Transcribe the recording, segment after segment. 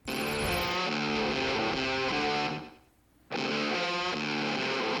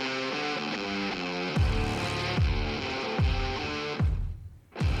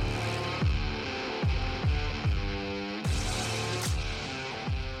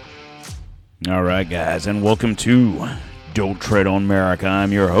All right, guys, and welcome to Don't Tread on America.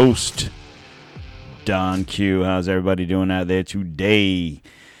 I'm your host, Don Q. How's everybody doing out there today?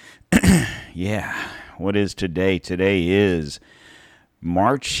 Yeah, what is today? Today is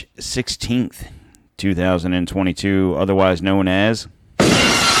March 16th, 2022, otherwise known as...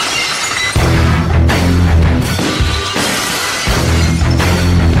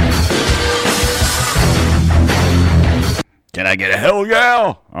 Can I get a hell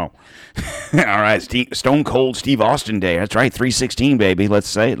yeah? Oh. All right, Stone Cold Steve Austin Day. That's right, 316, baby. Let's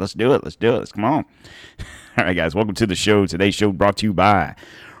say it. Let's do it. Come on. All right, guys, welcome to the show. Today's show brought to you by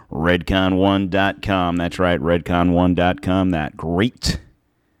Redcon1.com. That's right, Redcon1.com, that great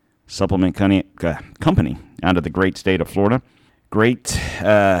supplement company out of the great state of Florida. Great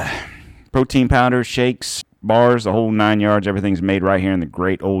protein powders, shakes, bars, the whole 9 yards. Everything's made right here in the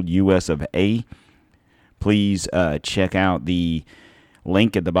great old U.S. of A. Please check out the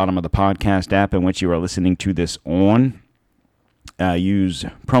link at the bottom of the podcast app in which you are listening to this on. Use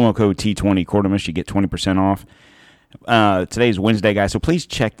promo code T20 Quartermass. You get 20% off. Today's Wednesday, guys, so please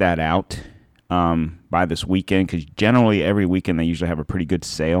check that out by this weekend, because generally every weekend they usually have a pretty good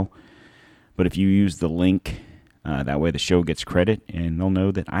sale. But if you use the link, that way the show gets credit, and they'll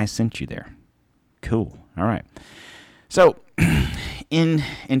know that I sent you there. Cool. All right. So in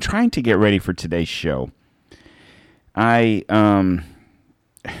trying to get ready for today's show, I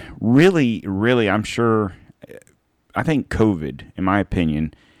really, I'm sure, I think COVID, in my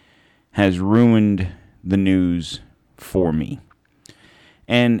opinion, has ruined the news for me.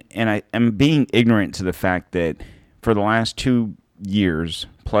 And I am being ignorant to the fact that for the last 2 years,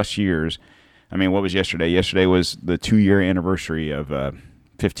 plus years, I mean, what was yesterday? Yesterday was the 2-year anniversary of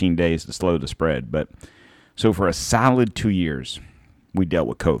 15 days to slow the spread. But so for a solid 2 years, we dealt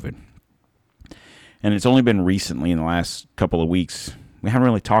with COVID. And it's only been recently, in the last couple of weeks, we haven't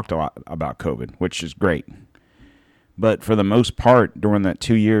really talked a lot about COVID, which is great. But for the most part, during that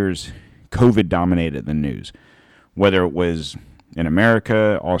 2 years, COVID dominated the news. Whether it was in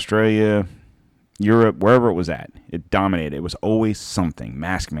America, Australia, Europe, wherever it was at, it dominated. It was always something.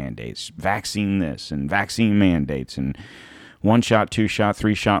 Mask mandates, vaccine this, and vaccine mandates, and 1 shot, 2 shot,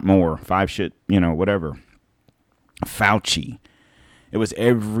 3 shot more, 5 shot, whatever. Fauci. It was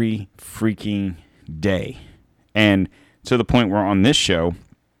every freaking day. And to the point where on this show,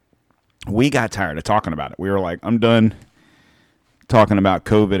 we got tired of talking about it. We were like, I'm done talking about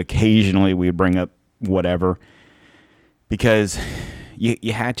COVID. Occasionally we would bring up whatever, because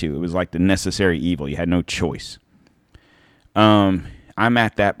you had to. It was like the necessary evil. You had no choice. I'm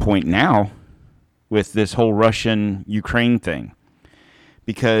at that point now with this whole Russian-Ukraine thing,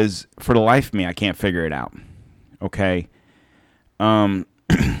 because for the life of me, I can't figure it out. Okay? You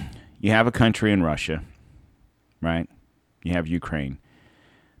have a country in Russia, right? You have Ukraine.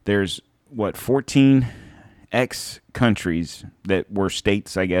 There's, 14 ex-countries that were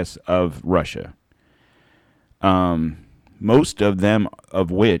states, I guess, of Russia. Most of them of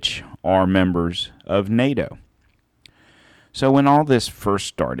which are members of NATO. So when all this first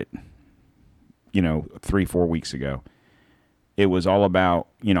started, 3-4 weeks ago, it was all about,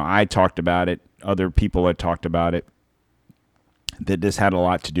 I talked about it, other people had talked about it, that this had a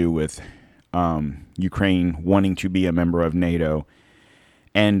lot to do with Ukraine wanting to be a member of NATO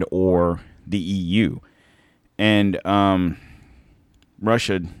and or the EU. And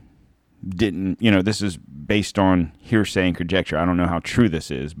Russia didn't, this is based on hearsay and conjecture. I don't know how true this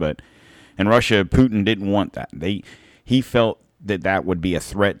is, and Russia, Putin didn't want that. He felt that would be a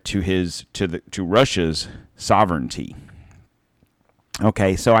threat to Russia's sovereignty.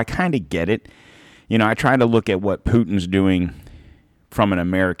 Okay, so I kind of get it. I try to look at what Putin's doing from an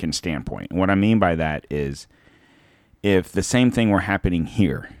American standpoint. And what I mean by that is, if the same thing were happening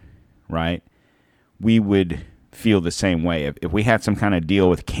here, right, we would feel the same way. If we had some kind of deal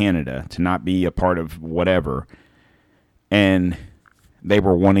with Canada to not be a part of whatever, and they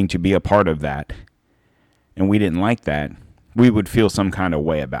were wanting to be a part of that, and we didn't like that, we would feel some kind of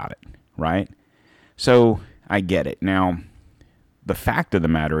way about it, right? So I get it. Now, the fact of the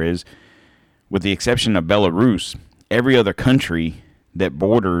matter is, with the exception of Belarus, every other country that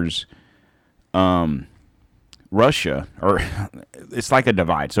borders Russia, or it's like a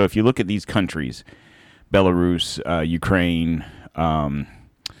divide. So if you look at these countries, Belarus, Ukraine,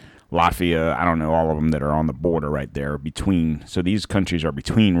 Latvia, I don't know, all of them that are on the border right there between. So these countries are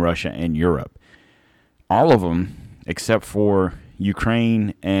between Russia and Europe. All of them, except for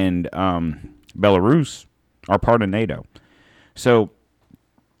Ukraine and Belarus, are part of NATO. So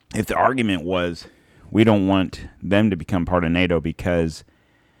if the argument was we don't want them to become part of NATO because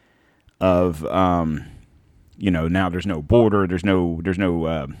of now there's no border, there's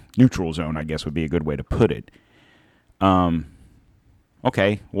no neutral zone, I guess would be a good way to put it.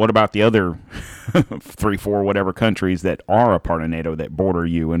 Okay, what about the other 3, 4, whatever countries that are a part of NATO that border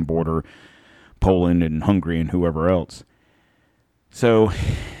you and border Poland and Hungary and whoever else? So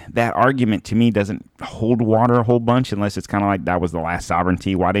that argument to me doesn't hold water a whole bunch unless it's kind of like that was the last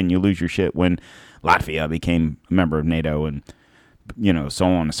sovereignty. Why didn't you lose your shit when Latvia became a member of NATO and, so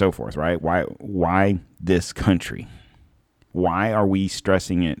on and so forth, right? Why this country? Why are we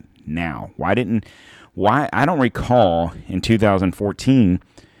stressing it now? Why I don't recall in 2014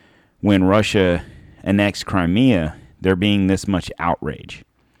 when Russia annexed Crimea there being this much outrage.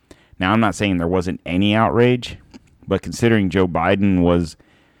 Now, I'm not saying there wasn't any outrage, but considering Joe Biden was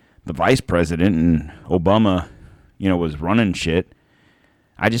the vice president and Obama, was running shit,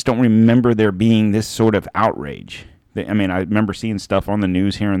 I just don't remember there being this sort of outrage. I mean, I remember seeing stuff on the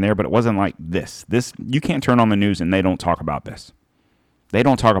news here and there, but it wasn't like this. You can't turn on the news and they don't talk about this. They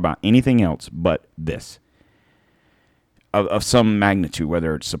don't talk about anything else but this of some magnitude,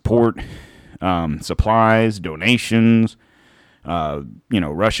 whether it's support, supplies, donations.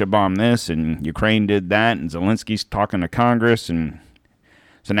 Russia bombed this and Ukraine did that, and Zelensky's talking to Congress, and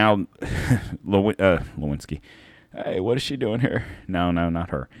so now Lewinsky. Hey, what is she doing here? No, not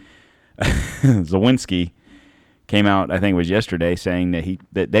her. Zelensky came out, I think it was yesterday, saying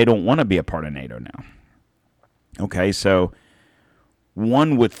that they don't want to be a part of NATO now. Okay, so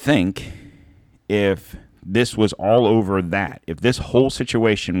one would think if this was all over that, if this whole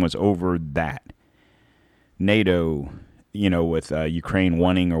situation was over that, NATO, with Ukraine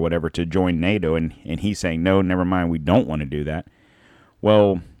wanting or whatever to join NATO, and he's saying, no, never mind, we don't want to do that.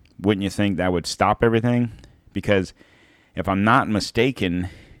 Well, wouldn't you think that would stop everything? Because if I'm not mistaken,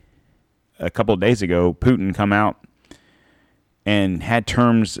 a couple of days ago, Putin come out and had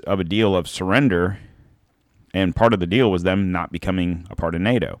terms of a deal of surrender, and part of the deal was them not becoming a part of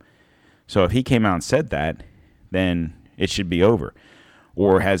NATO. So if he came out and said that, then it should be over.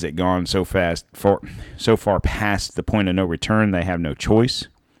 Or has it gone so far past the point of no return they have no choice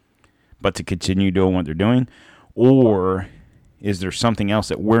but to continue doing what they're doing? Or is there something else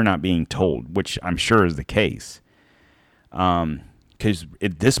that we're not being told, which I'm sure is the case? Because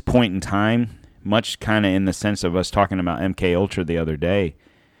at this point in time, much kind of in the sense of us talking about MK Ultra the other day,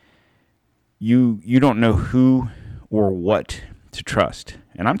 you don't know who or what to trust.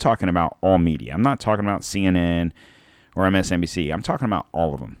 And I'm talking about all media. I'm not talking about CNN or MSNBC. I'm talking about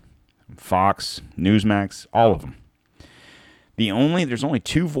all of them. Fox, Newsmax, all of them. There's only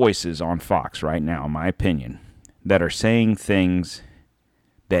 2 voices on Fox right now, in my opinion, that are saying things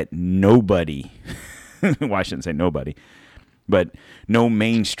that nobody, well, I shouldn't say nobody, but no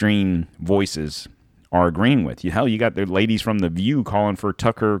mainstream voices are agreeing with. Hell, you got the ladies from The View calling for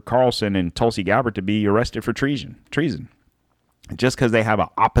Tucker Carlson and Tulsi Gabbard to be arrested for treason. Just because they have an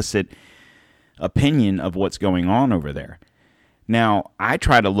opposite opinion of what's going on over there. Now, I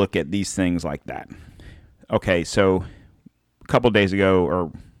try to look at these things like that. Okay, so a couple of days ago,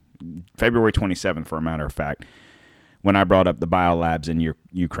 or February 27th, for a matter of fact, when I brought up the biolabs in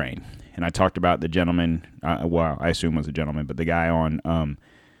Ukraine, and I talked about the gentleman, I assume was a gentleman, but the guy on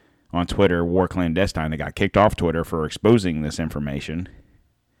Twitter, War Clandestine, that got kicked off Twitter for exposing this information.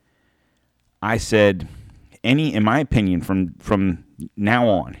 I said, in my opinion, from now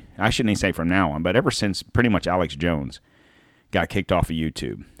on, I shouldn't even say from now on, but ever since pretty much Alex Jones got kicked off of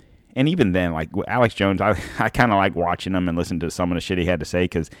YouTube. And even then, like Alex Jones, I kind of like watching him and listening to some of the shit he had to say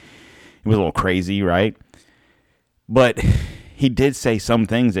because it was a little crazy, right? But he did say some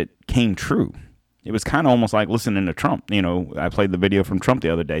things that came true. It was kind of almost like listening to Trump. I played the video from Trump the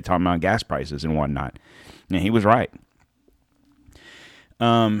other day talking about gas prices and whatnot. And he was right.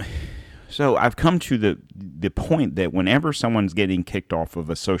 So I've come to the point that whenever someone's getting kicked off of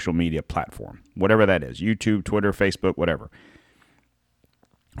a social media platform, whatever that is, YouTube, Twitter, Facebook, whatever,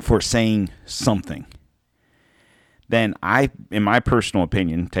 for saying something, then in my personal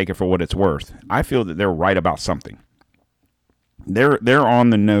opinion, take it for what it's worth, I feel that they're right about something. They're on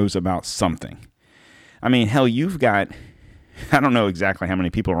the nose about something. I mean, hell, you've got, I don't know exactly how many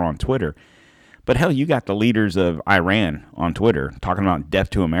people are on Twitter, but hell, you got the leaders of Iran on Twitter talking about death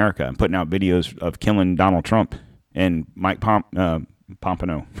to America and putting out videos of killing Donald Trump and Mike Pompeo,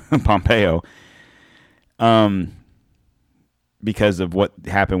 because of what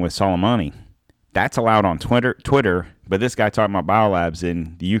happened with Soleimani. That's allowed on Twitter, but this guy talking about biolabs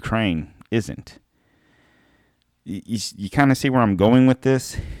in the Ukraine isn't. You kind of see where I'm going with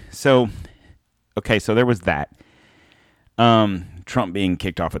this? So, okay, so there was that. Trump being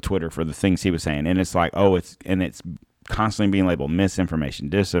kicked off of Twitter for the things he was saying. And it's like, it's constantly being labeled misinformation,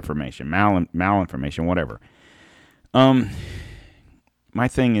 disinformation, malinformation, whatever. Um, my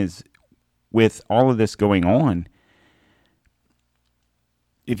thing is, with all of this going on,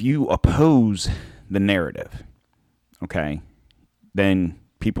 if you oppose the narrative, okay, then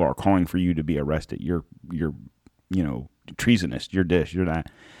people are calling for you to be arrested. You're treasonous. You're this. You're that.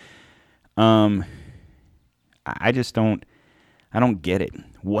 I don't get it.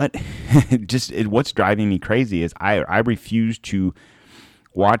 What's driving me crazy is I refuse to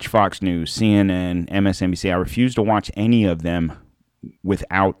watch Fox News, CNN, MSNBC. I refuse to watch any of them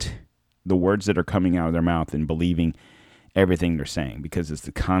without the words that are coming out of their mouth and believing everything they're saying, because it's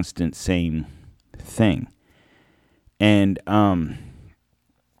the constant same thing. And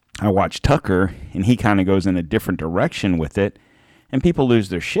I watch Tucker, and he kind of goes in a different direction with it, and people lose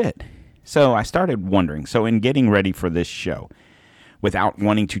their shit. So I started wondering. So in getting ready for this show, without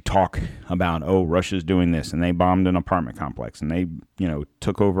wanting to talk about, Russia's doing this, and they bombed an apartment complex, and they,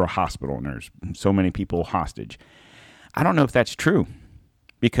 took over a hospital, and there's so many people hostage. I don't know if that's true,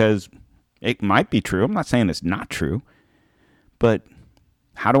 because it might be true. I'm not saying it's not true, but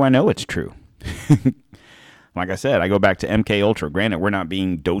how do I know it's true? Like I said, I go back to MK Ultra. Granted, we're not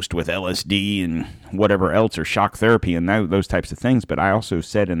being dosed with LSD and whatever else, or shock therapy and those types of things. But I also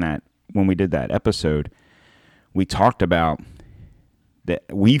said in that, when we did that episode, we talked about that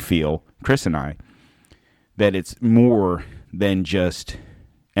we feel, Chris and I, that it's more than just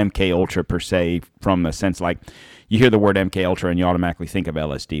MK Ultra per se, from the sense like you hear the word MK Ultra and you automatically think of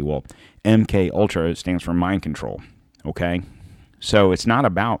LSD. Well, MK Ultra stands for mind control. Okay, so it's not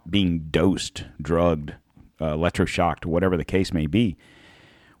about being dosed, drugged, electroshocked, whatever the case may be.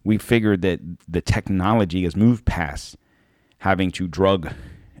 We figured that the technology has moved past having to drug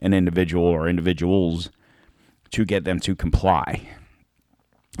an individual or individuals to get them to comply.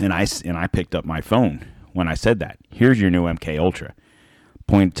 And I picked up my phone when I said that. Here's your new MK Ultra.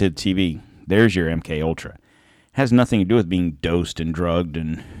 Point to the TV. There's your MK Ultra. It has nothing to do with being dosed and drugged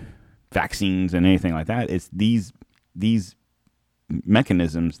and vaccines and anything like that. It's these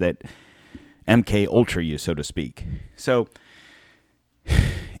mechanisms that MK Ultra you, so to speak. So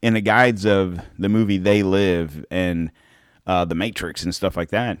in the guides of the movie They Live and The Matrix and stuff like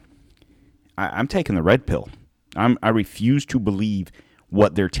that, I'm taking the red pill. I refuse to believe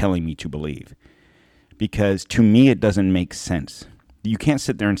what they're telling me to believe, because to me it doesn't make sense. You can't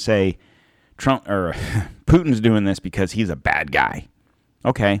sit there and say Trump or Putin's doing this because he's a bad guy.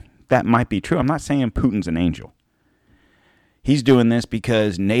 Okay, that might be true. I'm not saying Putin's an angel. He's doing this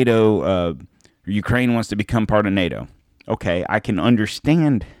because NATO, Ukraine wants to become part of NATO. Okay, I can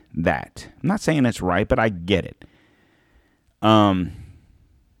understand that. I'm not saying it's right, but I get it.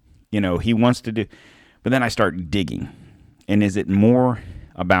 He wants to do, but then I start digging. And is it more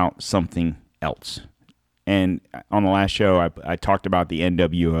about something else? And on the last show, I talked about the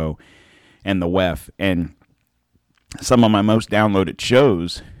NWO and the WEF, and some of my most downloaded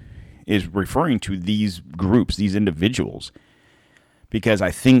shows is referring to these groups, these individuals, because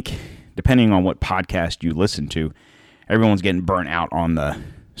I think, depending on what podcast you listen to, everyone's getting burnt out on the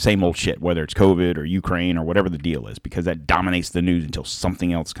same old shit, whether it's COVID or Ukraine or whatever the deal is, because that dominates the news until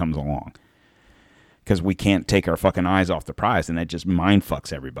something else comes along. Because we can't take our fucking eyes off the prize, and that just mind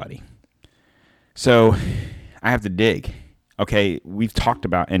fucks everybody. So I have to dig. Okay, we've talked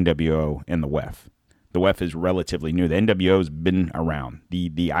about NWO and the WEF. The WEF is relatively new. The NWO has been around.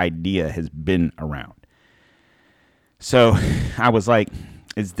 The idea has been around. So I was like,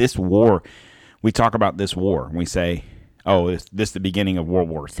 is this war? We talk about this war, and we say, is this the beginning of World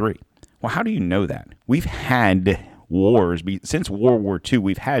War III? Well, how do you know that? We've had wars. Since World War II,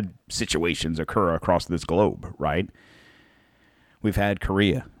 we've had situations occur across this globe, right? We've had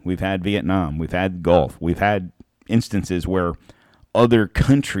Korea. We've had Vietnam. We've had Gulf. We've had instances where other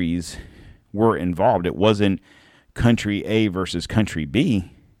countries were involved. It wasn't country A versus country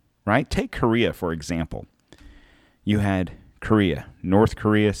B, right? Take Korea, for example. You had Korea, North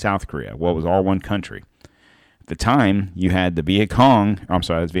Korea, South Korea. Well, it was all one country. At the time, you had the Viet Cong. I'm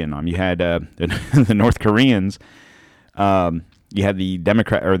sorry, that's Vietnam. You had the North Koreans. You had the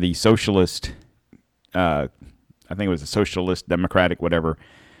Democrat or the Socialist, I think it was the Socialist Democratic, whatever,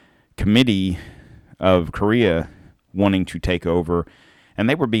 Committee of Korea wanting to take over, and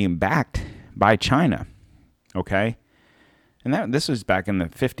they were being backed by China, okay? And this was back in the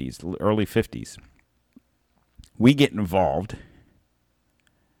 50s, early 50s. We get involved.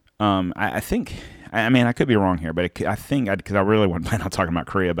 I think, I could be wrong here, but I think, because I really wasn't planning on talking about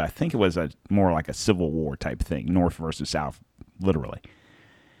Korea, but I think it was more like a Civil War type thing, North versus South, literally.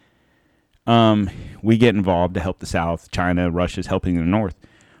 We get involved to help the South. China, Russia's helping the North.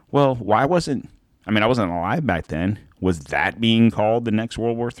 Well, I wasn't alive back then. Was that being called the next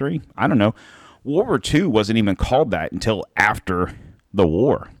World War III? I don't know. World War II wasn't even called that until after the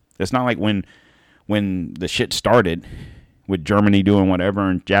war. It's not like when the shit started with Germany doing whatever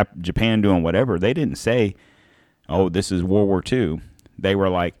and Japan doing whatever, they didn't say, oh, this is World War II. They were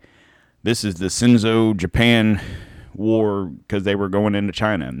like, this is the Sino-Japan war because they were going into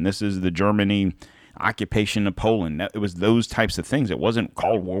China. And this is the Germany occupation of Poland. It was those types of things. It wasn't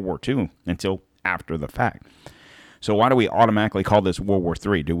called World War II until after the fact. So why do we automatically call this World War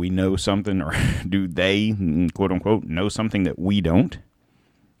III? Do we know something, or do they, quote unquote, know something that we don't?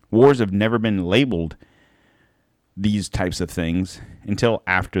 Wars have never been labeled these types of things until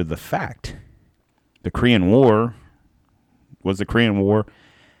after the fact. The Korean War was the Korean War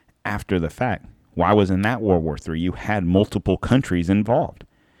after the fact. Why wasn't that World War III? You had multiple countries involved.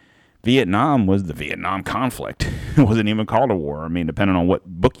 Vietnam was the Vietnam conflict. It wasn't even called a war. I mean, depending on what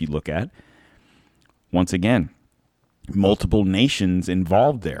book you look at. Once again, multiple nations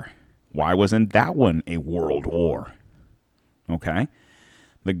involved there. Why wasn't that one a world war? Okay.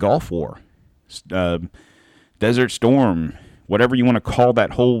 The Gulf War, Desert Storm, whatever you want to call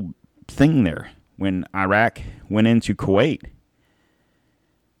that whole thing there. When Iraq went into Kuwait,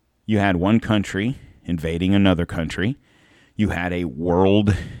 you had one country invading another country. You had a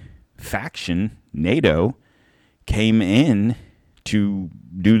world faction, NATO, came in to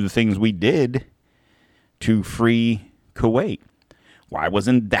do the things we did to free Kuwait. Why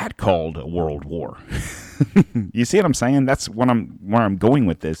wasn't that called a world war? You see what I'm saying? That's where I'm going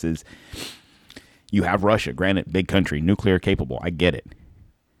with this is you have Russia, granted, big country, nuclear capable. I get it.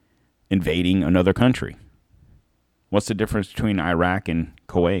 Invading another country. What's the difference between Iraq and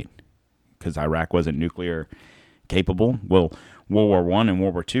Kuwait? Because Iraq wasn't nuclear capable. Well, World War I and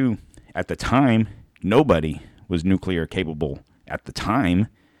World War II, at the time, nobody was nuclear capable at the time.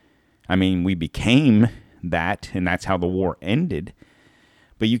 I mean, we became that, and that's how the war ended.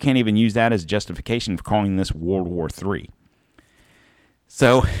 But you can't even use that as justification for calling this World War III.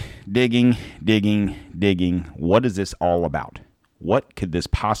 So, digging. What is this all about? What could this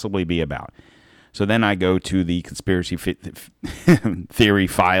possibly be about? So then I go to the conspiracy theory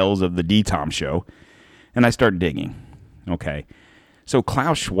files of the D-Tom show, and I start digging. Okay. So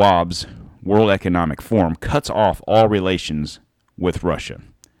Klaus Schwab's World Economic Forum cuts off all relations with Russia,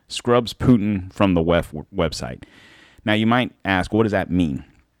 scrubs Putin from the website. Now, you might ask, what does that mean?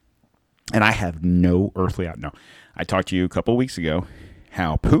 And I have no earthly idea. No. I talked to you a couple weeks ago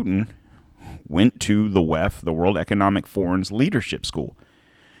how Putin went to the WEF, the World Economic Forum's leadership school.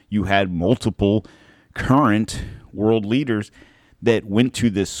 You had multiple current world leaders that went to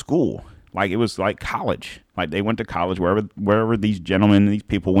this school. Like, it was like college. Like, they went to college wherever these gentlemen, these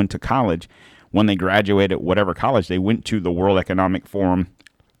people went to college. When they graduated at whatever college, they went to the World Economic Forum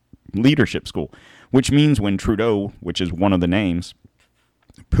leadership school, which means when Trudeau, which is one of the names,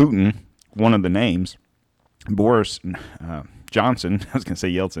 Putin, one of the names, Boris Johnson, I was going to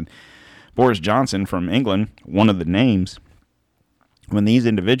say Yeltsin, Boris Johnson from England, one of the names, when these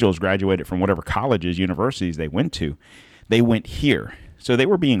individuals graduated from whatever colleges, universities they went to, they went here. So they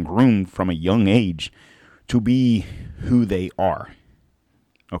were being groomed from a young age to be who they are.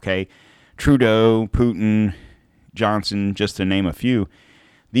 Okay? Trudeau, Putin, Johnson, just to name a few,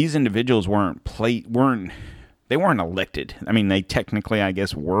 these individuals weren't elected. I mean, they technically, I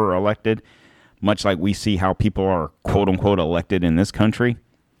guess, were elected, much like we see how people are quote unquote elected in this country.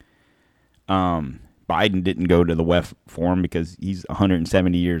 Biden didn't go to the WEF forum because he's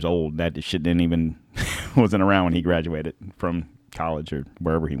 170 years old. That shit didn't even wasn't around when he graduated from college or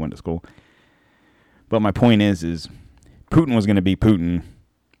wherever he went to school. But my point is Putin was going to be Putin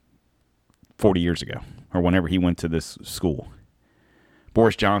 40 years ago or whenever he went to this school.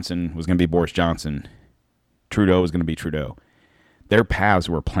 Boris Johnson was going to be Boris Johnson. Trudeau was going to be Trudeau. Their paths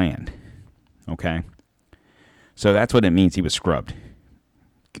were planned. Okay? So that's what it means he was scrubbed.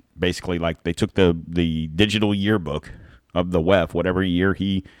 Basically, like they took the digital yearbook of the WEF, whatever year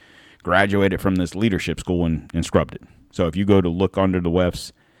he graduated from this leadership school, and scrubbed it. So if you go to look under the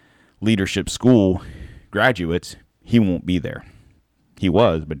WEF's leadership school graduates, he won't be there. He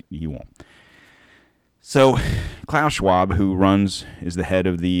was, but he won't. So Klaus Schwab, who is the head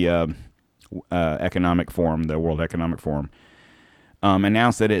of the Economic Forum, the World Economic Forum,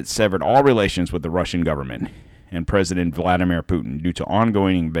 announced that it severed all relations with the Russian government and President Vladimir Putin due to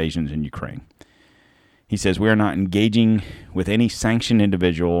ongoing invasions in Ukraine. He says, we are not engaging with any sanctioned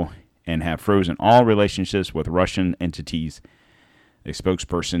individual and have frozen all relationships with Russian entities, a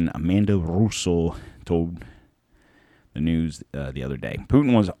spokesperson, Amanda Russell, told the news the other day.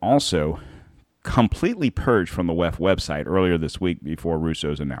 Putin was also completely purged from the WEF website earlier this week before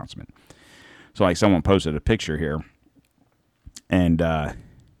Russo's announcement. So like someone posted a picture here, and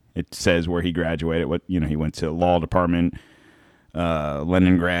It says where he graduated. He went to law department,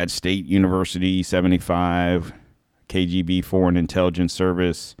 Leningrad State University, 75, KGB Foreign Intelligence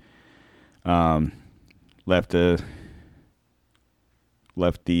Service. Left the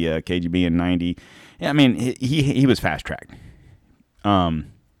KGB in 90. Yeah, I mean, he was fast tracked.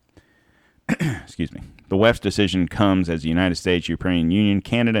 Excuse me. The WEF's decision comes as the United States, European Union,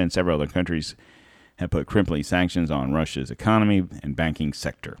 Canada, and several other countries have put crippling sanctions on Russia's economy and banking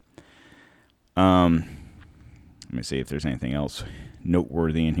sector. Let me see if there's anything else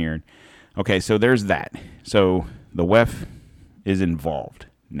noteworthy in here. Okay, so there's that. So the WEF is involved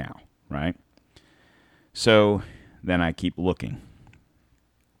now, right? So then I keep looking.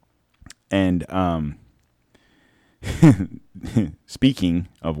 And speaking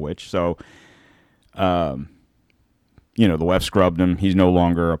of which, so the WEF scrubbed him. He's no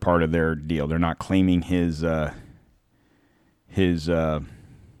longer a part of their deal. They're not claiming his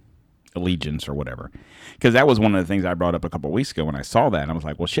allegiance or whatever. Because that was one of the things I brought up a couple of weeks ago when I saw that. And I was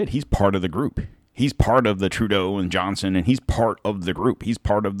like, well, shit, he's part of the group. He's part of the Trudeau and Johnson, and he's part of the group. He's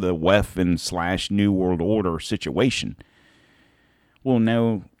part of the WEF and / New World Order situation. Well,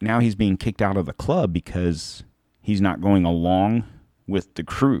 now he's being kicked out of the club because he's not going along with the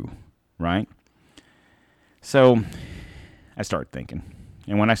crew, right? So I start thinking.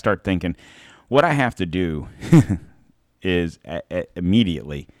 And when I start thinking, what I have to do is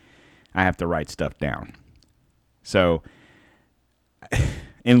immediately I have to write stuff down. So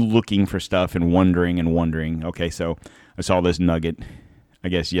in looking for stuff and wondering, okay, so I saw this nugget, I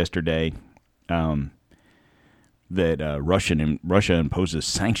guess yesterday, that Russia imposes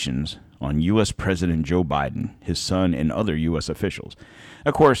sanctions on U.S. President Joe Biden, his son, and other U.S. officials.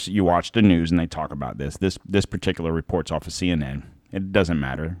 Of course, you watch the news and they talk about this. This particular report's off of CNN. It doesn't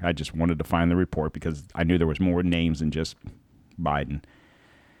matter. I just wanted to find the report because I knew there was more names than just Biden.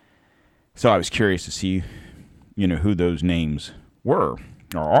 So I was curious to see, who those names were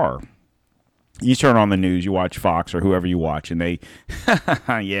or are. You turn on the news, you watch Fox or whoever you watch, and they,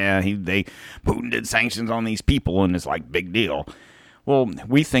 Putin did sanctions on these people, and it's like big deal. Well,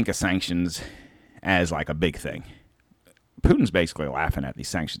 we think of sanctions as like a big thing. Putin's basically laughing at these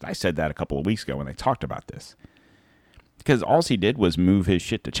sanctions. I said that a couple of weeks ago when they talked about this. Because all he did was move his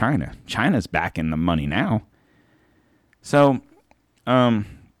shit to China. China's back in the money now. So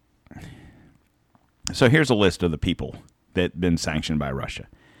here's a list of the people that have been sanctioned by Russia.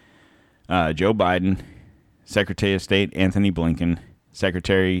 Joe Biden, Secretary of State Anthony Blinken,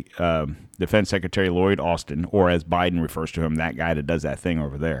 Defense Secretary Lloyd Austin, or as Biden refers to him, that guy that does that thing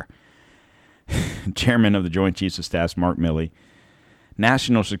over there. Chairman of the Joint Chiefs of Staff Mark Milley,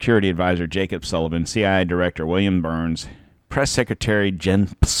 National Security Advisor Jacob Sullivan, CIA Director William Burns, Press Secretary Jen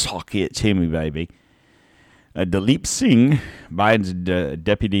Psaki at Timmy Baby, Dalip Singh, Biden's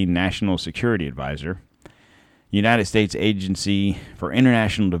Deputy National Security Advisor, United States Agency for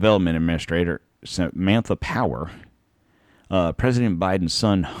International Development Administrator Samantha Power, President Biden's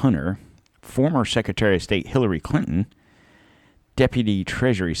son Hunter, former Secretary of State Hillary Clinton, Deputy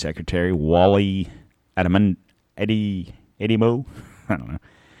Treasury Secretary Wally Adimo, I don't know,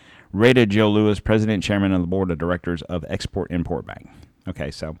 Rita Joe Lewis, President and Chairman of the Board of Directors of Export-Import Bank.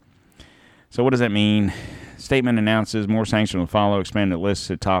 Okay, so what does that mean? Statement announces more sanctions will follow, expanded lists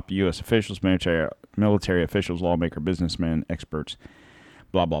of top U.S. officials, military officials, lawmakers, businessmen, experts,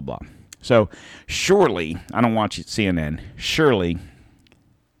 blah, blah, blah. So surely, I don't watch CNN, surely,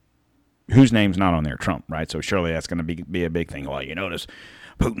 whose name's not on there? Trump, right? So surely that's going to be a big thing. Well, you notice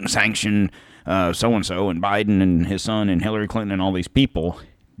Putin sanctioned so-and-so and Biden and his son and Hillary Clinton and all these people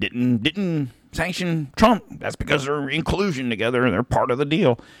didn't sanction Trump. That's because they're in collusion together. They're part of the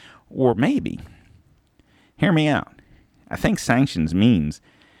deal. Or maybe, hear me out. I think sanctions means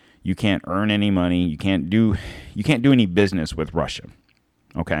you can't earn any money. You can't do any business with Russia.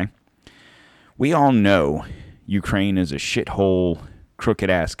 Okay? We all know Ukraine is a shithole,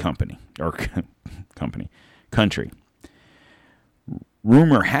 crooked-ass country.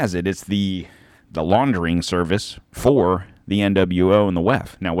 Rumor has it it's the laundering service for the NWO and the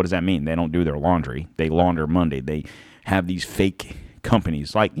WEF. Now, what does that mean? They don't do their laundry. They launder Monday. They have these fake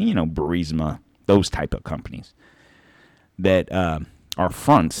companies like, Burisma, those type of companies that are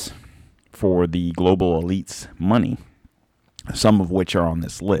fronts for the global elites' money, some of which are on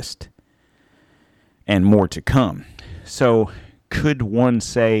this list, and more to come. So could one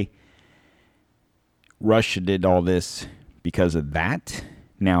say Russia did all this because of that?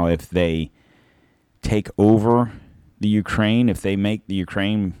 Now, if they take over the Ukraine, if they make the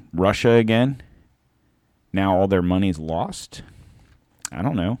Ukraine Russia again, now all their money's lost? I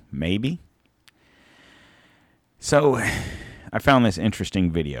don't know. Maybe. So I found this interesting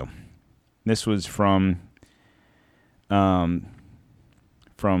video. This was from the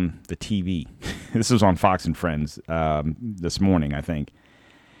TV. This was on Fox and Friends this morning, I think.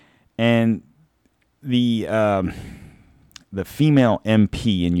 And the female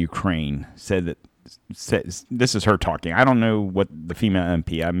MP in Ukraine said this is her talking. I don't know what the female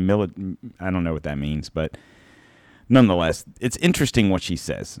MP. I don't know what that means, but nonetheless, it's interesting what she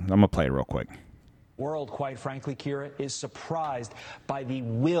says. I'm gonna play it real quick. World, quite frankly, Kira, is surprised by the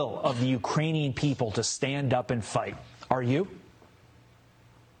will of the Ukrainian people to stand up and fight. Are you?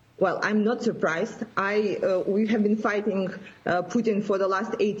 Well, I'm not surprised. We have been fighting Putin for the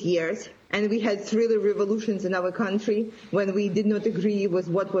last 8 years, and we had 3 revolutions in our country when we did not agree with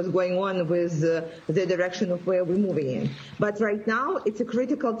what was going on with the direction of where we're moving in. But right now, it's a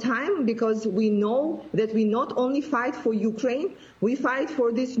critical time because we know that we not only fight for Ukraine, we fight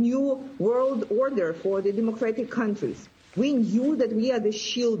for this new world order for the democratic countries. We knew that we are the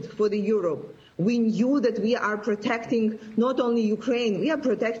shield for the Europe. We knew that we are protecting not only Ukraine, we are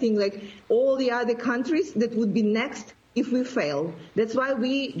protecting like all the other countries that would be next if we fail. That's why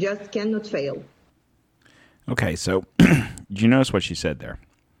we just cannot fail. Okay, so did you notice what she said there?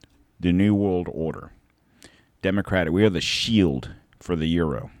 The New World Order. Democratic. We are the shield for the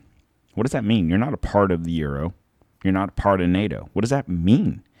Euro. What does that mean? You're not a part of the Euro. You're not a part of NATO. What does that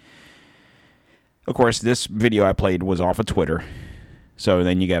mean? Of course, this video I played was off of Twitter. So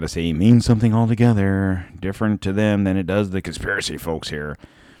then you got to say it means something altogether different to them than it does the conspiracy folks here.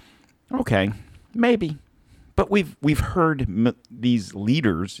 Okay, maybe. But we've heard these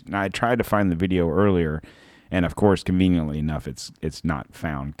leaders, and I tried to find the video earlier, and of course, conveniently enough, it's not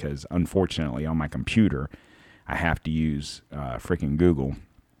found because unfortunately on my computer, I have to use freaking Google.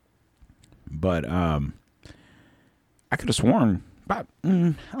 But I could have sworn about,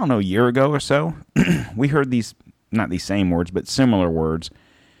 I don't know, a year ago or so, we heard these, not these same words, but similar words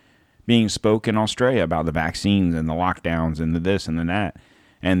being spoken in Australia about the vaccines and the lockdowns and the this and the that,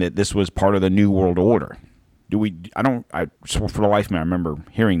 and that this was part of the New World Order. For the life of me, I remember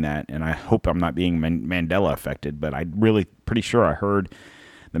hearing that, and I hope I'm not being Mandela affected, but I'm really pretty sure I heard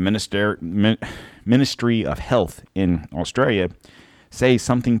the Ministry of Health in Australia say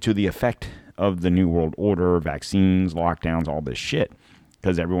something to the effect of the New World Order, vaccines, lockdowns, all this shit,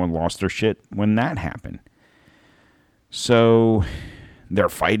 because everyone lost their shit when that happened. So they're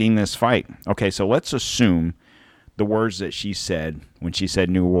fighting this fight. Okay, so let's assume the words that she said when she said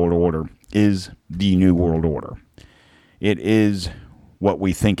New World Order is the New World Order. It is what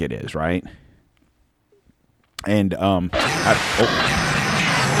we think it is, right? And no,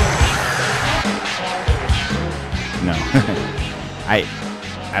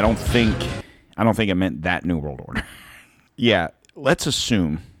 I don't think it meant that New World Order. Yeah, let's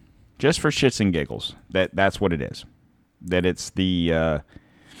assume, just for shits and giggles, that that's what it is. That it's the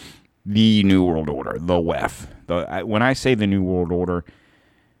New World Order, the WEF. When I say the New World Order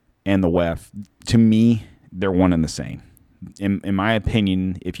and the WEF, to me, they're one and the same. In my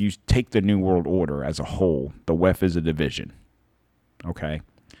opinion, if you take the New World Order as a whole, the WEF is a division. Okay?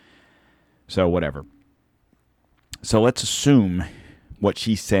 So, whatever. So, let's assume what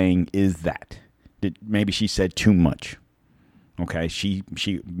she's saying is that. Maybe she said too much. Okay? She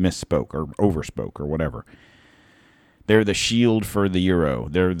misspoke or overspoke or whatever. They're the shield for the Euro.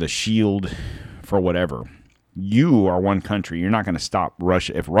 They're the shield for whatever. You are one country. You're not going to stop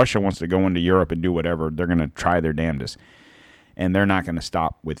Russia. If Russia wants to go into Europe and do whatever, they're going to try their damnedest. And they're not going to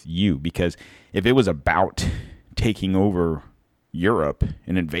stop with you. Because if it was about taking over Europe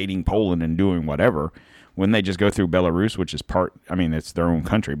and invading Poland and doing whatever, wouldn't they just go through Belarus, which is it's their own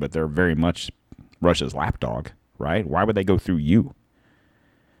country, but they're very much Russia's lapdog, right? Why would they go through you?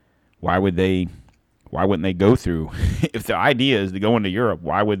 Why wouldn't they go through, if the idea is to go into Europe,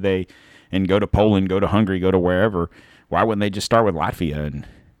 why would they, and go to Poland, go to Hungary, go to wherever, why wouldn't they just start with Latvia and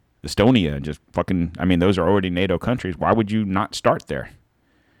Estonia and just those are already NATO countries. Why would you not start there?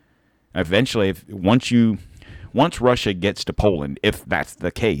 Eventually, once Russia gets to Poland, if that's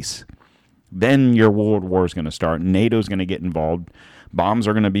the case, then your world war is going to start. NATO's going to get involved. Bombs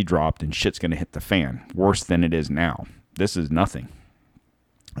are going to be dropped and shit's going to hit the fan. Worse than it is now. This is nothing.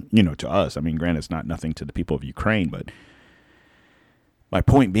 To us. Granted, it's not nothing to the people of Ukraine, but my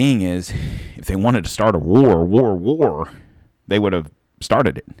point being is, if they wanted to start a war, they would have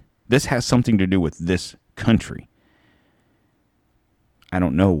started it. This has something to do with this country. I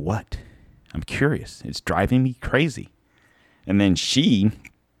don't know what. I'm curious. It's driving me crazy. And then she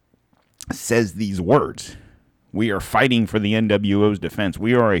says these words. We are fighting for the NWO's defense.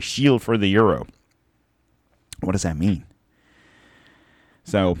 We are a shield for the Euro. What does that mean?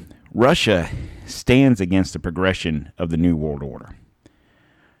 So Russia stands against the progression of the New World Order.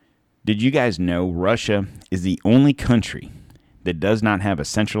 Did you guys know Russia is the only country that does not have a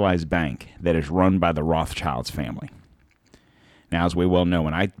centralized bank that is run by the Rothschilds family? Now, as we well know,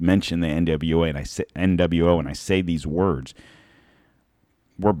 when I mention the NWO and I say these words,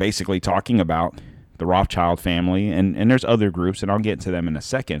 we're basically talking about the Rothschild family, and there's other groups, and I'll get to them in a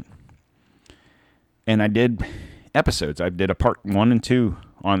second. And I did episodes. I did a part 1 and 2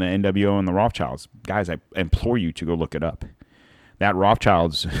 on the NWO and the Rothschilds. Guys, I implore you to go look it up. That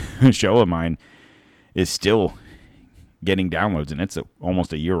Rothschilds show of mine is still getting downloads, and it's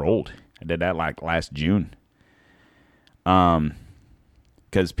almost a year old. I did that like last June.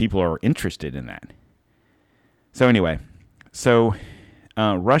 Because people are interested in that. So anyway,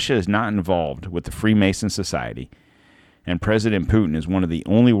 Russia is not involved with the Freemason Society, and President Putin is one of the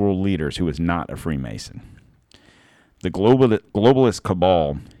only world leaders who is not a Freemason. The globalist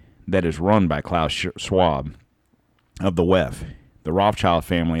cabal that is run by Klaus Schwab of the WEF, the Rothschild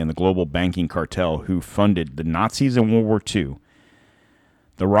family, and the global banking cartel who funded the Nazis in World War II,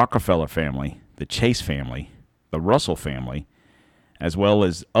 the Rockefeller family, the Chase family, the Russell family, as well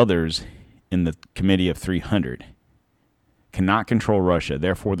as others in the Committee of 300, cannot control Russia.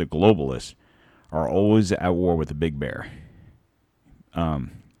 Therefore, the globalists are always at war with the big bear,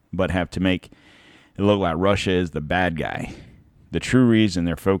 but have to make it look like Russia is the bad guy. The true reason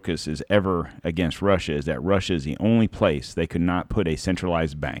their focus is ever against Russia is that Russia is the only place they could not put a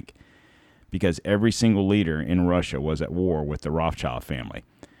centralized bank, because every single leader in Russia was at war with the Rothschild family.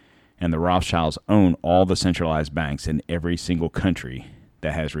 And the Rothschilds own all the centralized banks in every single country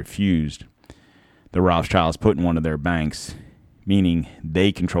that has refused the Rothschilds put in one of their banks, meaning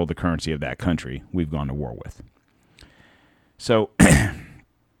they control the currency of that country we've gone to war with. So I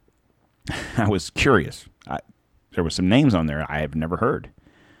was curious. There were some names on there I have never heard.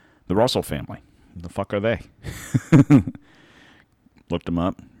 The Russell family. What the fuck are they? Looked them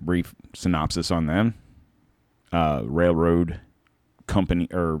up. Brief synopsis on them. Railroad company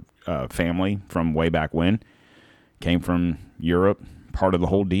or family from way back when. Came from Europe. Part of the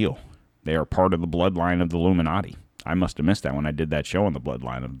whole deal. They are part of the bloodline of the Illuminati. I must have missed that when I did that show on the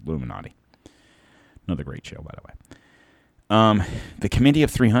bloodline of the Illuminati. Another great show, by the way. The Committee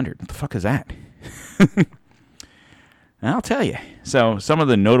of 300. What the fuck is that? I'll tell you. So, some of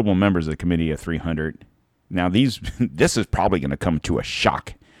the notable members of the Committee of 300. Now, this is probably going to come to a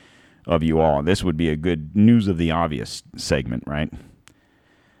shock of you all. This would be a good news of the obvious segment, right?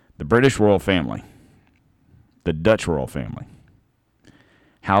 The British royal family. The Dutch royal family.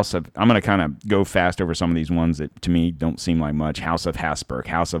 I'm going to kind of go fast over some of these ones that, to me, don't seem like much. House of Habsburg,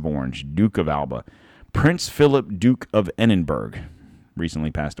 House of Orange, Duke of Alba, Prince Philip, Duke of Edinburgh. Recently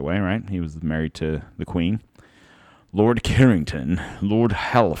passed away, right? He was married to the Queen. Lord Carrington, Lord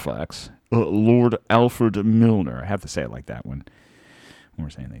Halifax, Lord Alfred Milner. I have to say it like that when we're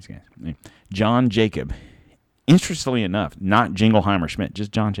saying these guys. John Jacob. Interestingly enough, not Jingleheimer Schmidt,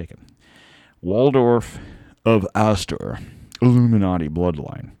 just John Jacob. Waldorf of Astor, Illuminati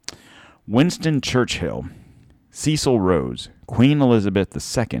bloodline. Winston Churchill, Cecil Rhodes, Queen Elizabeth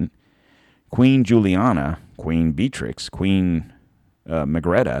II, Queen Juliana, Queen Beatrix, Queen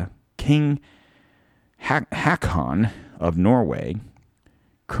Margrethe, King Haakon of Norway,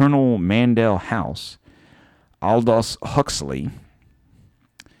 Colonel Mandel House, Aldous Huxley.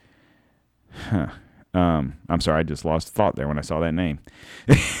 I'm sorry, I just lost thought there when I saw that name.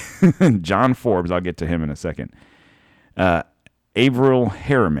 John Forbes, I'll get to him in a second. Averil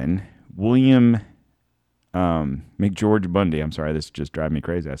Harriman, William McGeorge Bundy. I'm sorry, this just drives me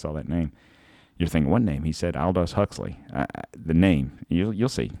crazy. I saw that name. You're thinking, what name? He said Aldous Huxley. The name. You'll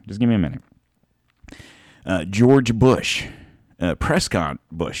see. Just give me a minute. George Bush, Prescott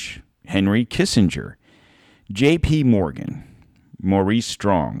Bush, Henry Kissinger, J.P. Morgan, Maurice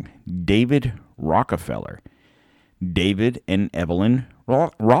Strong, David Rockefeller, David and Evelyn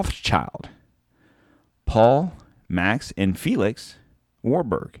Rothschild, Paul, Max, and Felix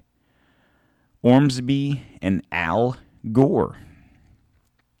Warburg, Ormsby and Al Gore.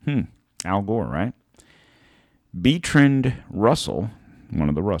 Al Gore, right? Bertrand Russell, one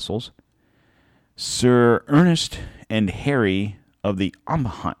of the Russells, Sir Ernest and Harry of the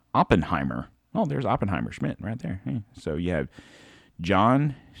Oppenheimer. Oh, there's Oppenheimer Schmidt right there. So you have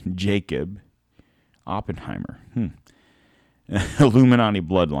John Jacob Oppenheimer. Illuminati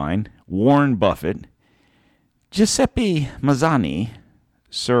bloodline. Warren Buffett. Giuseppe Mazzani.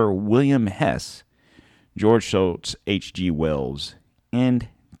 Sir William Hess. George Shultz, H.G. Wells, and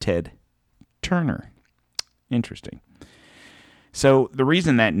Ted Turner. Interesting. So the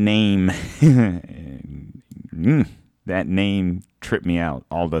reason that name That name tripped me out.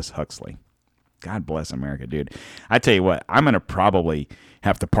 Aldous Huxley. God bless America, dude. I tell you what, I'm gonna probably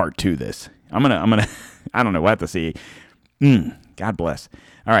have to part 2 this. I'm gonna. I don't know. We'll have to see. God bless.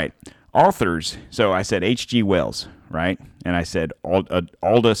 All right, authors. So I said H.G. Wells, right? And I said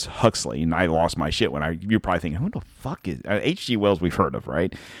Aldous Huxley, and I lost my shit when you're probably thinking, who the fuck is H.G. Wells? We've heard of,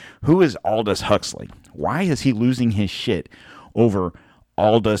 right? Who is Aldous Huxley? Why is he losing his shit over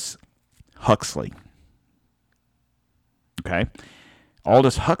Aldous Huxley? Okay,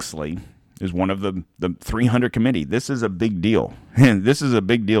 Aldous Huxley is one of the 300 committee. This is a big deal. And this is a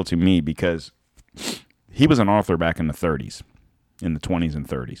big deal to me because he was an author back in the 30s, in the 20s and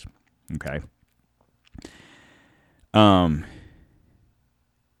 30s. Okay.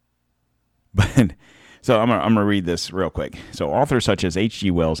 But so I'm gonna read this real quick. So authors such as H.G.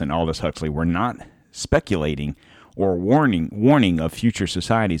 Wells and Aldous Huxley were not speculating or warning of future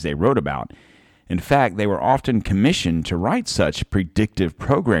societies they wrote about. In fact, they were often commissioned to write such predictive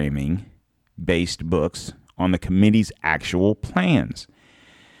programming-based books on the committee's actual plans.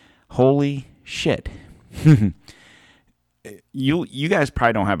 Holy shit. You guys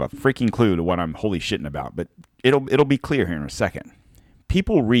probably don't have a freaking clue to what I'm holy shitting about, but it'll be clear here in a second.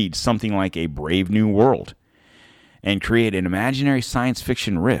 People read something like A Brave New World and create an imaginary science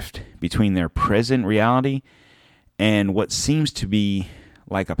fiction rift between their present reality and what seems to be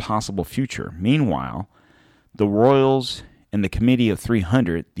like a possible future. Meanwhile, the royals and the Committee of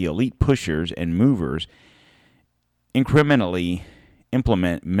 300, the elite pushers and movers, incrementally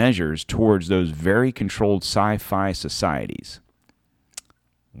implement measures towards those very controlled sci-fi societies.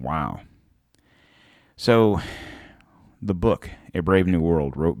 Wow. So, the book, A Brave New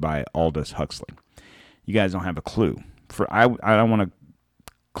World, wrote by Aldous Huxley. You guys don't have a clue. I don't want to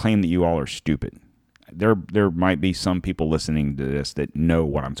claim that you all are stupid. There might be some people listening to this that know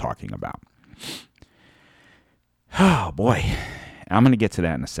what I'm talking about. Oh boy, I'm going to get to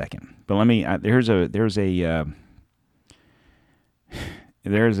that in a second. But let me. There's a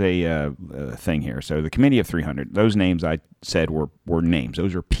thing here. So the Committee of 300. Those names I said were names.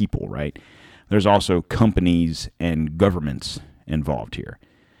 Those are people, right? There's also companies and governments involved here.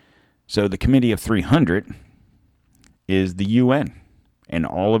 So the Committee of 300 is the UN and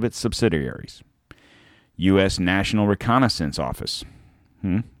all of its subsidiaries. U.S. National Reconnaissance Office.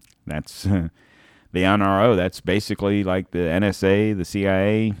 That's the NRO. That's basically like the NSA, the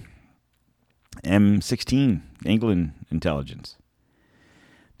CIA, M16, England intelligence.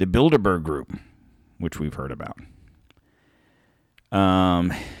 The Bilderberg Group, which we've heard about.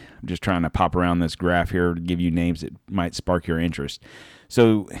 I'm just trying to pop around this graph here to give you names that might spark your interest.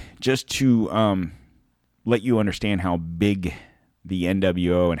 So just to let you understand how big the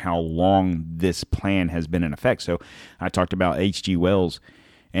NWO and how long this plan has been in effect. So I talked about H.G. Wells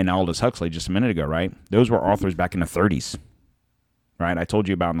and Aldous Huxley just a minute ago, right? Those were authors back in the 30s, right? I told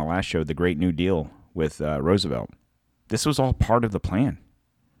you about in the last show, the Great New Deal with Roosevelt. This was all part of the plan.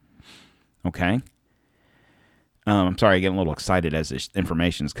 Okay? I'm sorry, I get a little excited as this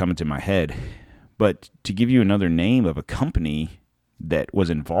information is coming to my head. But to give you another name of a company that was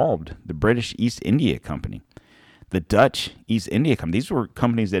involved, the British East India Company, the Dutch East India Company. These were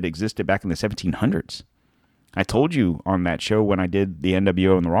companies that existed back in the 1700s. I told you on that show when I did the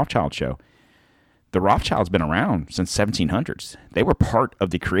NWO and the Rothschild show, the Rothschilds been around since 1700s. They were part of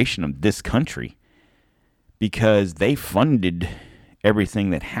the creation of this country because they funded everything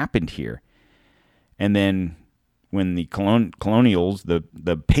that happened here. And then when the colonials,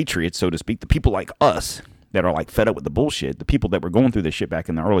 the patriots, so to speak, the people like us that are like fed up with the bullshit, the people that were going through this shit back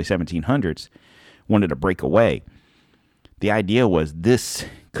in the early 1700s wanted to break away. The idea was this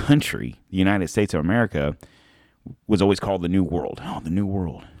country, the United States of America, was always called the New World. Oh, the New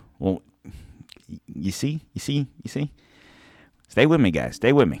World. Well, you see? Stay with me, guys.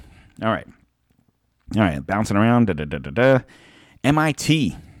 Stay with me. All right. Bouncing around.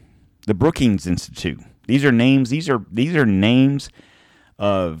 MIT, the Brookings Institute. These are names. These are names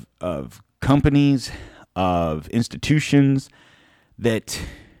of companies, of institutions that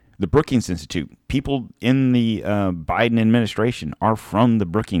the Brookings Institute, people in the Biden administration are from the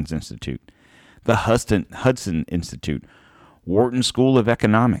Brookings Institute, the Hudson Institute, Wharton School of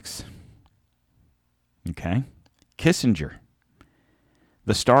Economics, okay, Kissinger,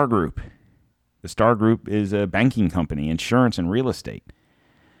 the Star Group. The Star Group is a banking company, insurance and real estate.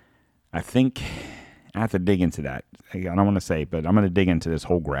 I think I have to dig into that. I don't want to say, but I'm going to dig into this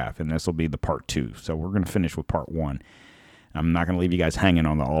whole graph, and this will be the part 2. So we're going to finish with part 1. I'm not going to leave you guys hanging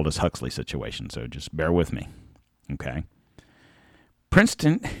on the Aldous Huxley situation, so just bear with me, okay?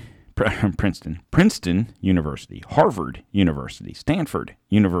 Princeton University, Harvard University, Stanford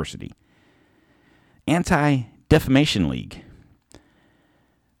University, Defamation League,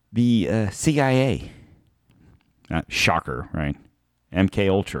 the CIA. Shocker, right? MK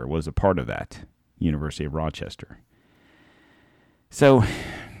Ultra was a part of that. University of Rochester. So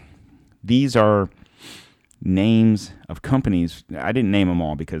these are names of companies. I didn't name them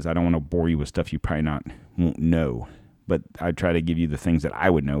all because I don't want to bore you with stuff you probably won't know. But I try to give you the things that I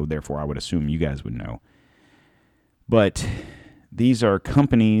would know. Therefore, I would assume you guys would know. But these are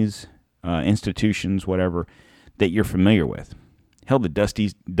companies, institutions, whatever, that you're familiar with. Hell, the Dutch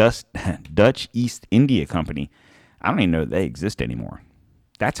East India Company, I don't even know that they exist anymore.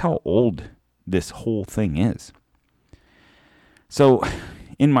 That's how old this whole thing is. So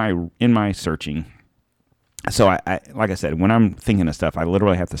in my searching, so I like I said, when I'm thinking of stuff, I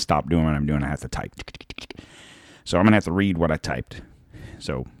literally have to stop doing what I'm doing. I have to type. So I'm going to have to read what I typed.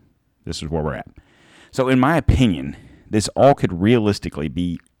 So this is where we're at. So in my opinion, this all could realistically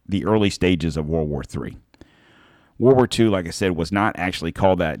be the early stages of World War III. World War II, like I said, was not actually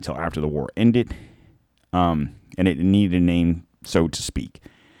called that until after the war ended, and it needed a name, so to speak.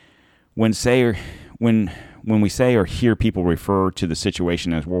 When we say or hear people refer to the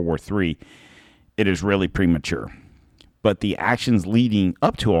situation as World War III, it is really premature. But the actions leading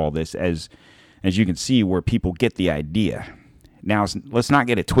up to all this, as you can see, where people get the idea. Now, let's not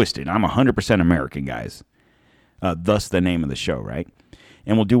get it twisted. I'm 100% American, guys. Thus the name of the show, right?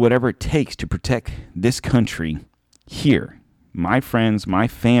 And we'll do whatever it takes to protect this country here. My friends, my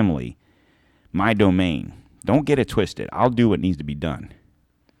family, my domain. Don't get it twisted. I'll do what needs to be done.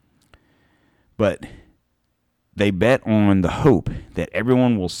 But they bet on the hope that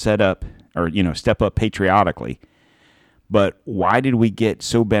everyone will step up patriotically. But why did we get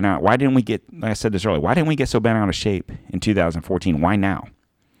so bent out? Why didn't we get, like I said this earlier, why didn't we get so bent out of shape in 2014? Why now?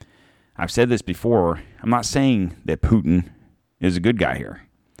 I've said this before. I'm not saying that Putin is a good guy here,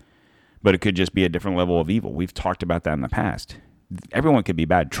 but it could just be a different level of evil. We've talked about that in the past. Everyone could be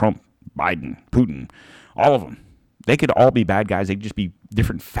bad. Trump, Biden, Putin, all of them. They could all be bad guys. They could just be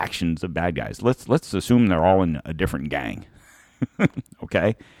different factions of bad guys. Let's assume they're all in a different gang.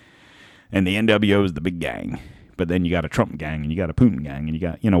 Okay? And the NWO is the big gang. But then you got a Trump gang and you got a Putin gang and you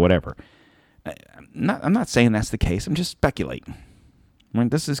got, whatever. I'm not saying that's the case. I'm just speculating. I mean,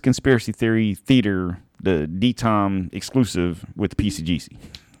 this is Conspiracy Theory Theater, the DTOM exclusive with PCGC.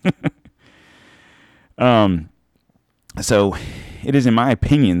 So it is, in my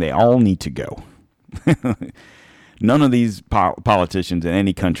opinion, they all need to go. None of these politicians in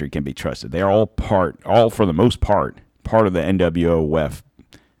any country can be trusted. They are all for the most part of the NWO WEF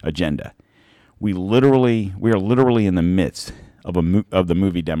agenda. We are literally in the midst of the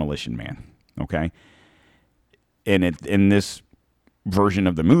movie Demolition Man. Okay, and in this version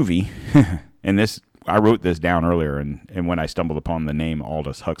of the movie, and this I wrote this down earlier, and when I stumbled upon the name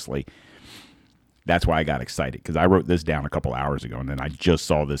Aldous Huxley, that's why I got excited, because I wrote this down a couple hours ago, and then I just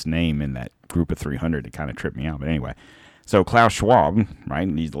saw this name in that group of 300. It kind of tripped me out, but anyway. So Klaus Schwab, right?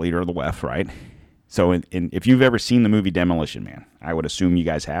 He's the leader of the WEF, right? So if you've ever seen the movie Demolition Man, I would assume you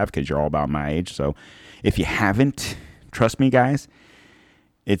guys have, because you're all about my age. So if you haven't, trust me, guys,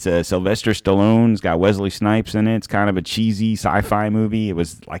 it's a Sylvester Stallone's got Wesley Snipes in it. It's kind of a cheesy sci-fi movie. It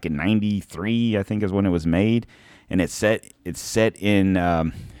was like in 93, I think, is when it was made, and it's set in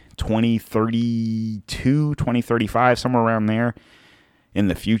 2032, 2035, somewhere around there in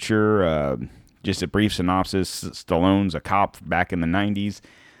the future. Just a brief synopsis: Stallone's a cop back in the 90s.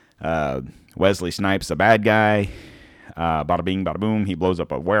 Wesley Snipes, a bad guy. Bada bing, bada boom. He blows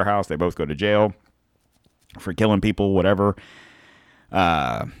up a warehouse. They both go to jail for killing people, whatever.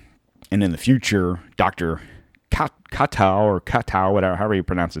 And in the future, Dr. Katow, whatever, however you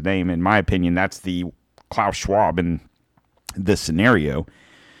pronounce his name, in my opinion, that's the Klaus Schwab in this scenario,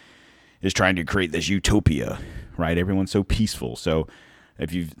 is trying to create this utopia, right? Everyone's so peaceful. So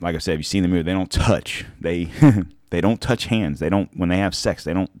like I said, if you've seen the movie, they don't touch. They don't touch hands. When they have sex,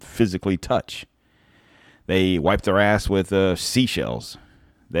 they don't physically touch. They wipe their ass with seashells.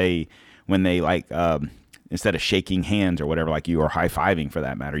 Instead of shaking hands or whatever, like you, or high-fiving for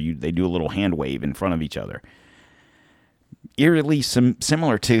that matter, they do a little hand wave in front of each other. Eerily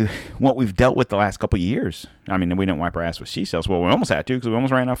similar to what we've dealt with the last couple of years. I mean, we didn't wipe our ass with seashells. Well, we almost had to, because we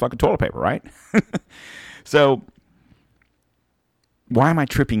almost ran out of fucking toilet paper, right? So, why am I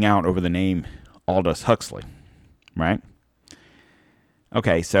tripping out over the name Aldous Huxley, right?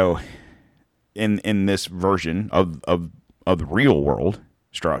 Okay, so in this version of the real world,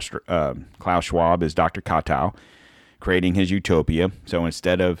 Klaus Schwab is Dr. Katow, creating his utopia. So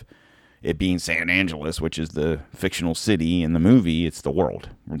instead of it being San Angeles, which is the fictional city in the movie, it's the world.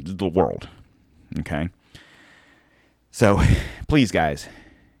 Okay? So, please, guys,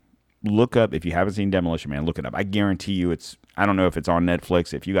 look up, if you haven't seen Demolition Man, look it up. I guarantee you I don't know if it's on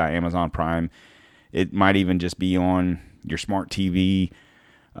Netflix. If you got Amazon Prime, it might even just be on your smart TV.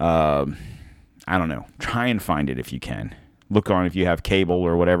 I don't know. Try and find it if you can. Look on if you have cable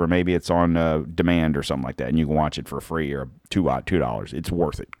or whatever. Maybe it's on demand or something like that, and you can watch it for free or $2. It's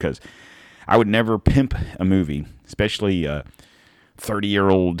worth it, because I would never pimp a movie, especially a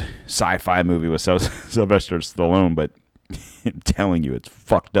 30-year-old sci-fi movie with Sylvester Stallone, but I'm telling you, it's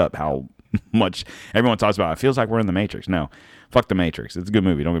fucked up how much everyone talks about. It feels like we're in the Matrix. No, fuck the Matrix. It's a good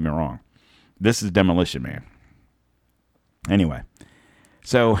movie. Don't get me wrong. This is Demolition Man. Anyway,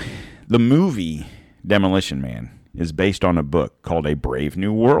 so the movie Demolition Man is based on a book called A Brave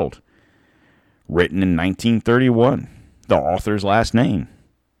New World, written in 1931. The author's last name,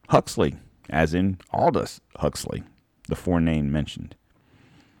 Huxley, as in Aldous Huxley, the forename mentioned.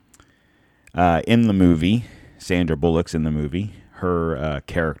 In the movie, Sandra Bullock's in the movie. Her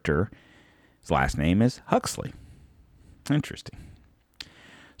character's last name is Huxley. Interesting.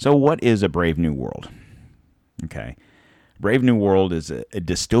 So what is A Brave New World? Okay. Brave New World is a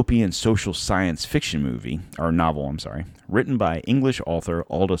dystopian social science fiction movie, or novel, I'm sorry, written by English author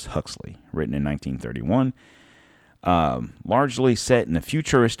Aldous Huxley, written in 1931, largely set in a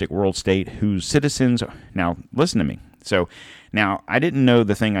futuristic world state whose citizens... Now, listen to me. So, now, I didn't know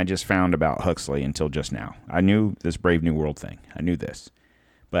the thing I just found about Huxley until just now. I knew this Brave New World thing. I knew this.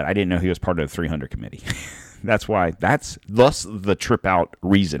 But I didn't know he was part of the 300 Committee. That's thus the trip out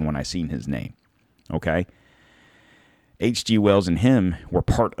reason when I seen his name. Okay? H.G. Wells and him were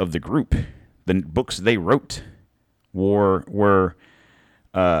part of the group. The books they wrote were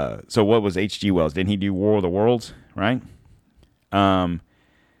so what was H.G. Wells? Didn't he do War of the Worlds, right?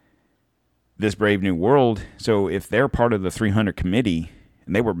 This Brave New World, so if they're part of the 300 Committee,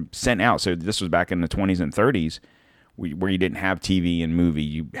 and they were sent out, so this was back in the 20s and 30s, where you didn't have TV and movie,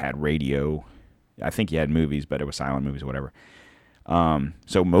 you had radio. I think you had movies, but it was silent movies or whatever.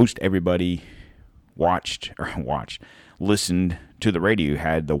 So most everybody listened to the radio. You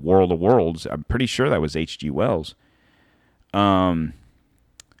had the War of the Worlds. I'm pretty sure that was H.G. Wells. Was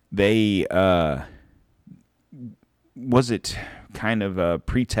it kind of a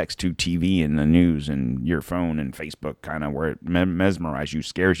pretext to TV and the news and your phone and Facebook, kind of where it mesmerizes you,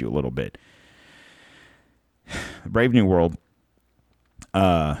 scares you a little bit. The Brave New World,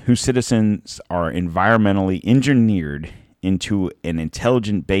 whose citizens are environmentally engineered into an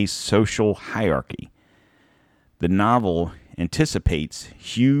intelligent-based social hierarchy. The novel anticipates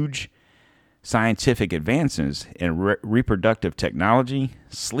huge scientific advances in reproductive technology,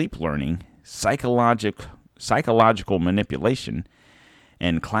 sleep learning, psychological manipulation,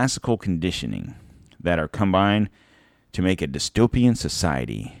 and classical conditioning that are combined to make a dystopian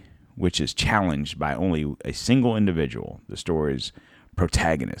society which is challenged by only a single individual, the story's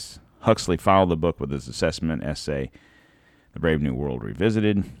protagonist. Huxley followed the book with his assessment essay, The Brave New World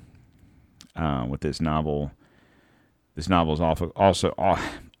Revisited. With this novel is also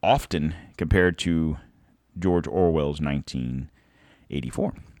often compared to George Orwell's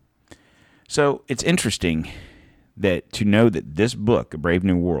 1984. So it's interesting to know that this book, A Brave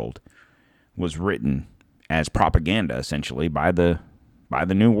New World, was written as propaganda, essentially, by the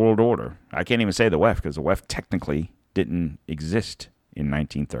New World Order. I can't even say the WEF, because the WEF technically didn't exist in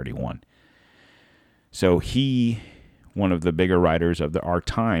 1931. So one of the bigger writers of our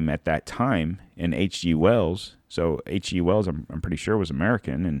time at that time, and H.G. Wells. So H.G. Wells, I'm pretty sure, was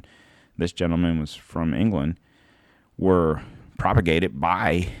American, and this gentleman was from England, were propagated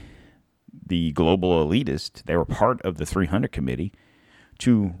by the global elitists. They were part of the 300 Committee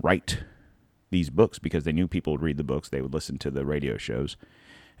to write these books because they knew people would read the books, they would listen to the radio shows,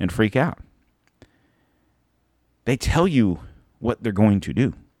 and freak out. They tell you what they're going to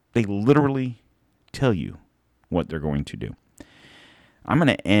do. They literally tell you what they're going to do. I'm going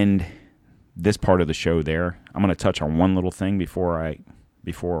to end this part of the show there. I'm going to touch on one little thing before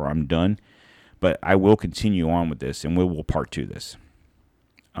I'm done, but I will continue on with this, and we will part two this.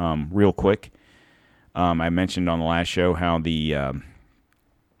 Real quick, I mentioned on the last show how the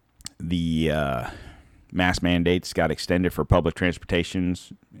mask mandates got extended for public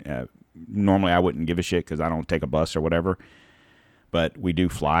transportations. Normally, I wouldn't give a shit because I don't take a bus or whatever, but we do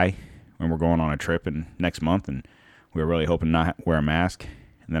fly when we're going on a trip next month, and we were really hoping not to wear a mask.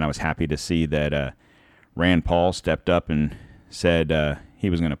 And then I was happy to see that Rand Paul stepped up and said he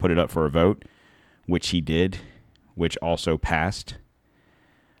was going to put it up for a vote, which he did, which also passed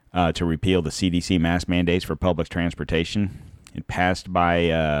to repeal the CDC mask mandates for public transportation. It passed by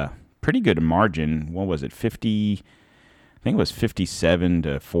a pretty good margin. What was it, 50? I think it was 57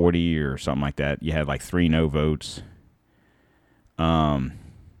 to 40 or something like that. You had like 3 no votes.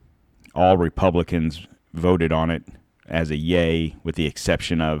 all Republicans voted on it as a yay, with the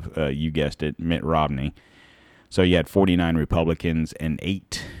exception of, you guessed it, Mitt Romney. So you had 49 Republicans and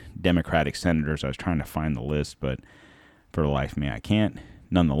 8 Democratic senators. I was trying to find the list, but for the life of me, I can't.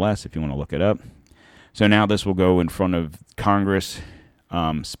 Nonetheless, if you want to look it up. So now this will go in front of Congress.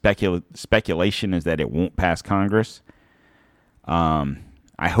 Speculation is that it won't pass Congress. I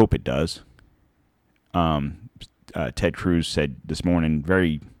hope it does. Ted Cruz said this morning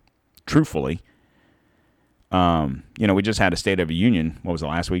very truthfully, we just had a State of the Union. What was it,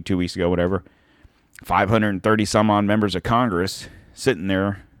 last week, 2 weeks ago, whatever? 530 some odd members of Congress sitting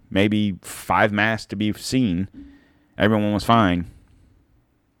there, maybe 5 masks to be seen. Everyone was fine.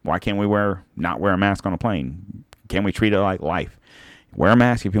 Why can't we not wear a mask on a plane? Can we treat it like life? Wear a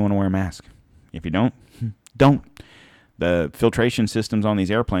mask if you want to wear a mask. If you don't, don't. The filtration systems on these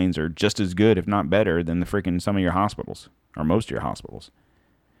airplanes are just as good, if not better, than the freaking some of your hospitals, or most of your hospitals.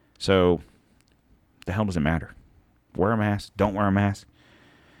 So, the hell does it matter? Wear a mask, don't wear a mask.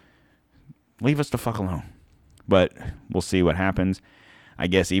 Leave us the fuck alone. But we'll see what happens. I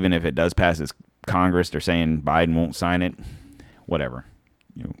guess even if it does pass this Congress, they're saying Biden won't sign it. Whatever.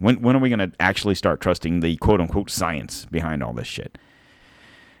 When are we going to actually start trusting the quote-unquote science behind all this shit?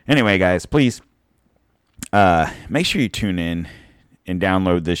 Anyway, guys, please make sure you tune in and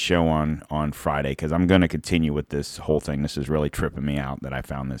download this show on Friday, because I'm going to continue with this whole thing. This is really tripping me out that I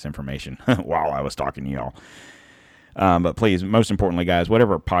found this information while I was talking to y'all. But please, most importantly, guys,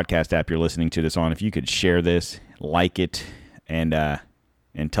 whatever podcast app you're listening to this on, if you could share this, like it, and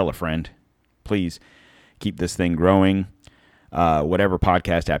tell a friend. Please keep this thing growing. Whatever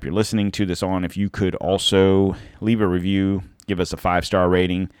podcast app you're listening to this on, if you could also leave a review, give us a 5-star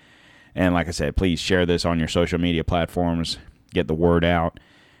rating, and like I said, please share this on your social media platforms, get the word out,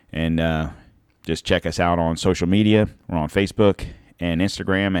 and just check us out on social media. We're on Facebook and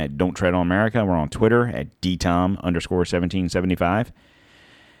Instagram at Don't Tread on America. We're on Twitter at DTOM_1775.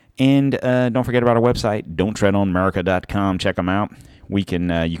 And don't forget about our website, don'ttreadonamerica.com. Check them out. You can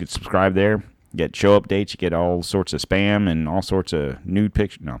subscribe there. Get show updates. You get all sorts of spam and all sorts of nude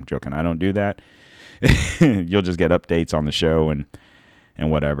pictures. No, I'm joking. I don't do that. You'll just get updates on the show and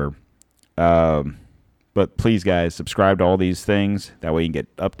whatever. But please, guys, subscribe to all these things. That way you can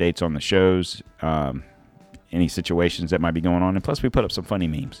get updates on the shows, any situations that might be going on. And plus, we put up some funny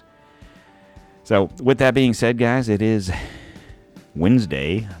memes. So with that being said, guys, it is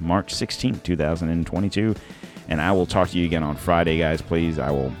Wednesday, March 16th, 2022. And I will talk to you again on Friday, guys. Please, I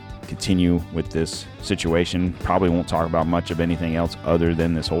will continue with this situation. Probably won't talk about much of anything else other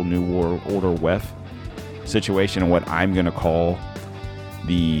than this whole New World Order WEF situation and what I'm going to call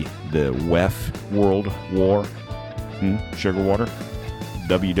the WEF World War. Sugar water.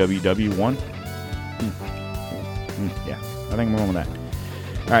 WWW1. Yeah, I think I'm going with that.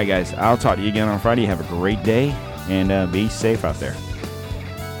 All right, guys. I'll talk to you again on Friday. Have a great day and be safe out there.